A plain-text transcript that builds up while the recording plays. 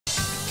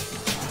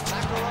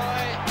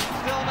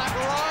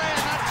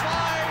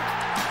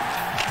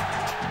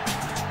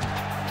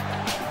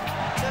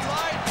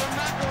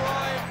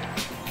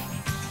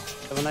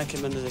when I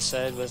came into the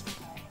side with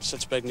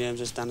such big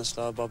names as Dennis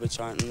Law, Bobby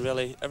Charlton,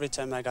 really every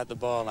time I got the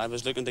ball I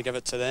was looking to give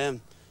it to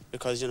them,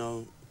 because, you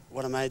know,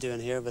 what am I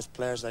doing here with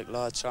players like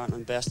Law, Charlton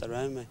and Best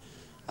around me?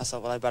 I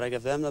thought, well, I better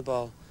give them the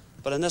ball.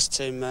 But in this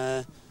team,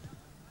 I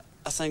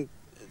think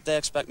they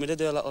expect me to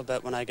do a little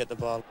bit when I get the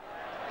ball.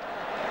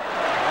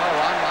 Oh,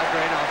 one by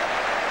Greenough.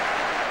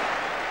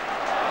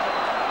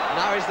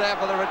 Now he's there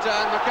for the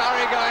return.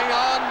 McIlroy going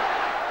on.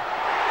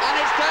 And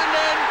it's turned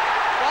in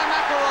by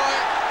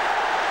McIlroy.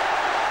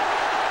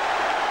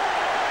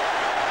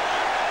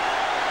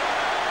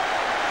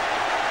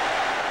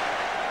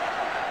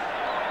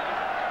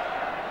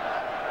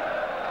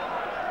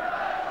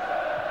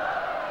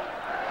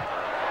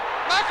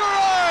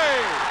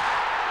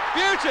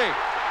 Beauty!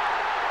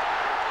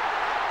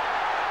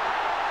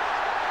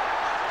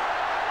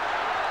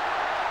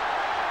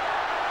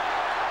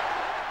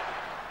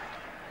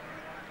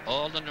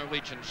 All the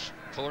Norwegians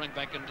pouring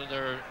back into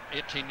their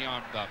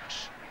 18-yard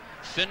box.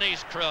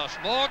 Finney's cross.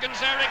 Morgan's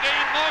there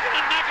again. Morgan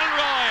and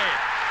McIlroy.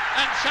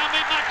 And Sammy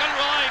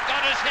McIlroy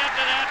got his head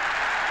to that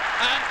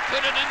and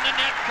put it in the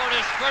net for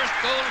his first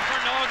goal for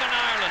Northern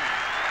Ireland.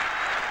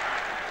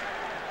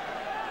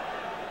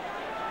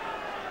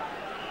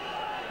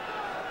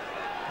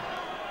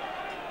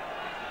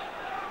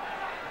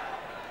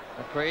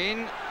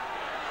 McQueen.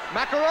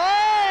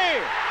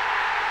 McIlroy!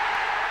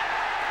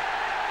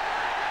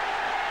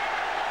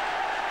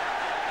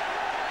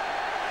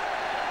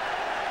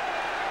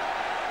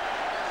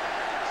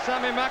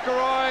 Sammy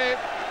McIlroy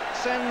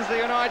sends the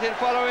United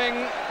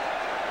following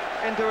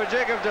into a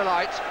jig of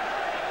delight.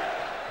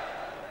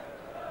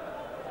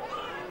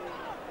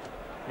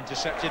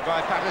 Intercepted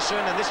by Patterson,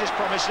 and this is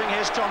promising.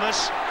 Here's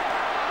Thomas.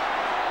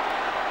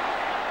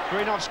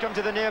 Greenhoff's come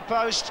to the near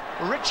post.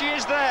 Ritchie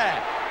is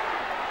there.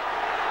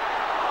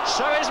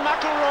 So is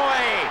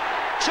McIlroy.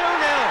 2-0.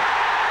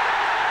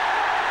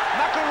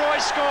 McIlroy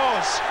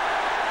scores.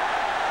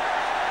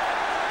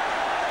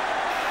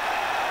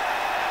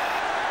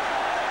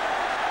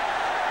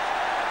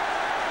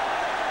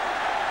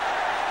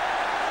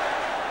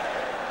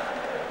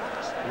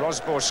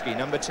 Rosborski,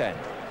 number 10.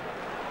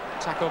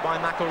 Tackle by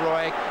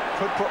McIlroy,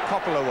 could put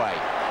Koppel away.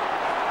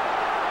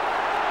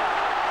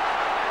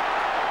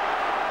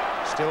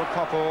 Still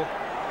Koppel.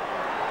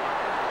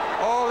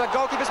 Oh, the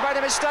goalkeeper's made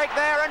a mistake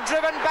there and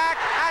driven back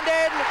and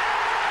in.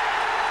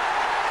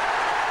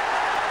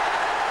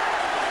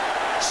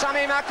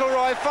 Sammy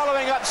McIlroy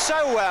following up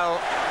so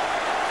well.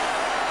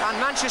 And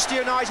Manchester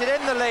United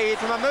in the lead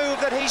from a move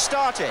that he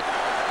started.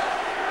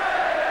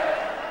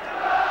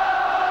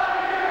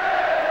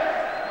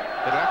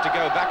 They'll have to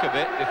go back a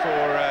bit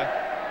before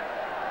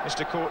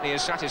Mr. Courtney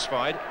is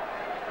satisfied.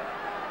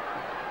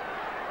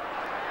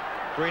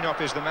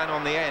 Greenoff is the man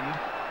on the end.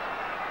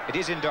 It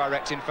is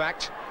indirect, in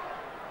fact.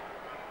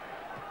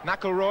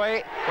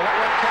 McIlroy, well, that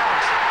won't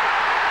count.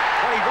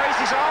 Well, he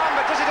raised his arm,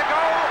 but does it a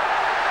goal?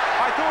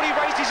 I thought he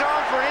raised his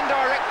arm for an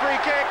indirect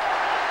free kick,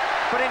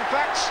 but in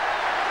fact,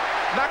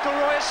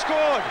 McIlroy has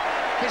scored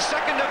his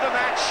second of the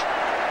match,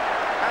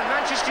 and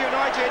Manchester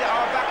United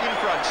are back in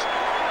front.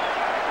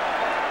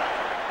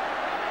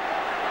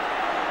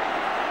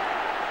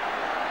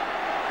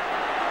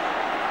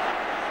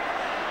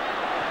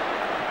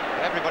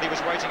 Everybody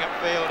was waiting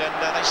upfield, and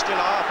they still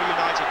are for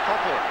United.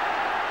 Koppel.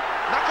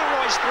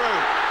 McIlroy's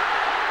through.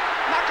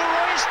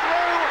 McIlroy is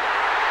through.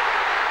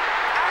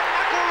 And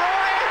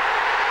McIlroy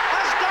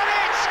has done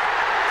it.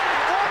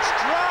 What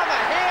drama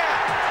here.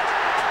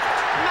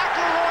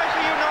 McIlroy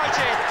for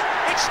United.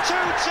 It's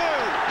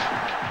 2-2.